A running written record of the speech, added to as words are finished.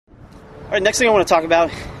Alright, next thing I want to talk about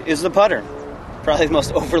is the putter. Probably the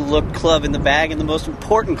most overlooked club in the bag and the most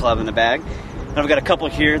important club in the bag. And I've got a couple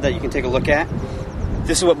here that you can take a look at.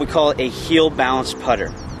 This is what we call a heel balanced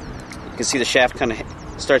putter. You can see the shaft kind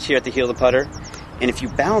of starts here at the heel of the putter. And if you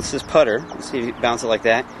balance this putter, let's see if you balance it like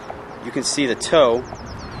that, you can see the toe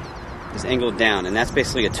is angled down, and that's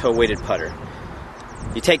basically a toe-weighted putter.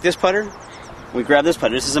 You take this putter, we grab this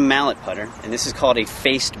putter. This is a mallet putter, and this is called a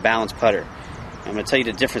faced balanced putter. I'm going to tell you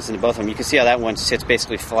the difference in both of them. You can see how that one sits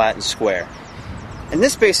basically flat and square. And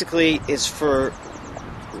this basically is for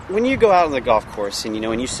when you go out on the golf course and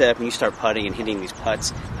when you set up and you start putting and hitting these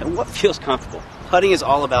putts, and what feels comfortable. Putting is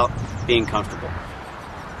all about being comfortable.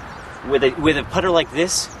 With a putter like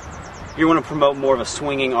this, you want to promote more of a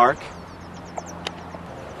swinging arc.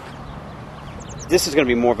 This is going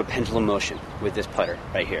to be more of a pendulum motion with this putter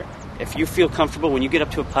right here. If you feel comfortable when you get up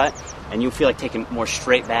to a putt and you feel like taking more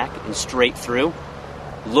straight back and straight through,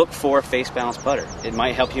 look for a face balanced putter. It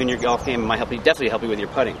might help you in your golf game. It might definitely help you with your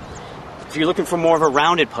putting. If you're looking for more of a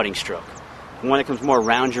rounded putting stroke, one that comes more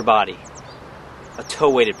around your body, a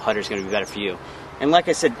toe-weighted putter is going to be better for you. And like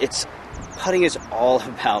I said, putting is all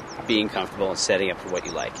about being comfortable and setting up for what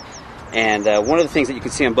you like. And one of the things that you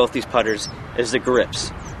can see on both these putters is the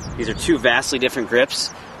grips. These are two vastly different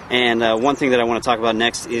grips. And one thing that I want to talk about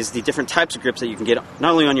next is the different types of grips that you can get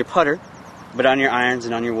not only on your putter, but on your irons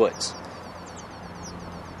and on your woods.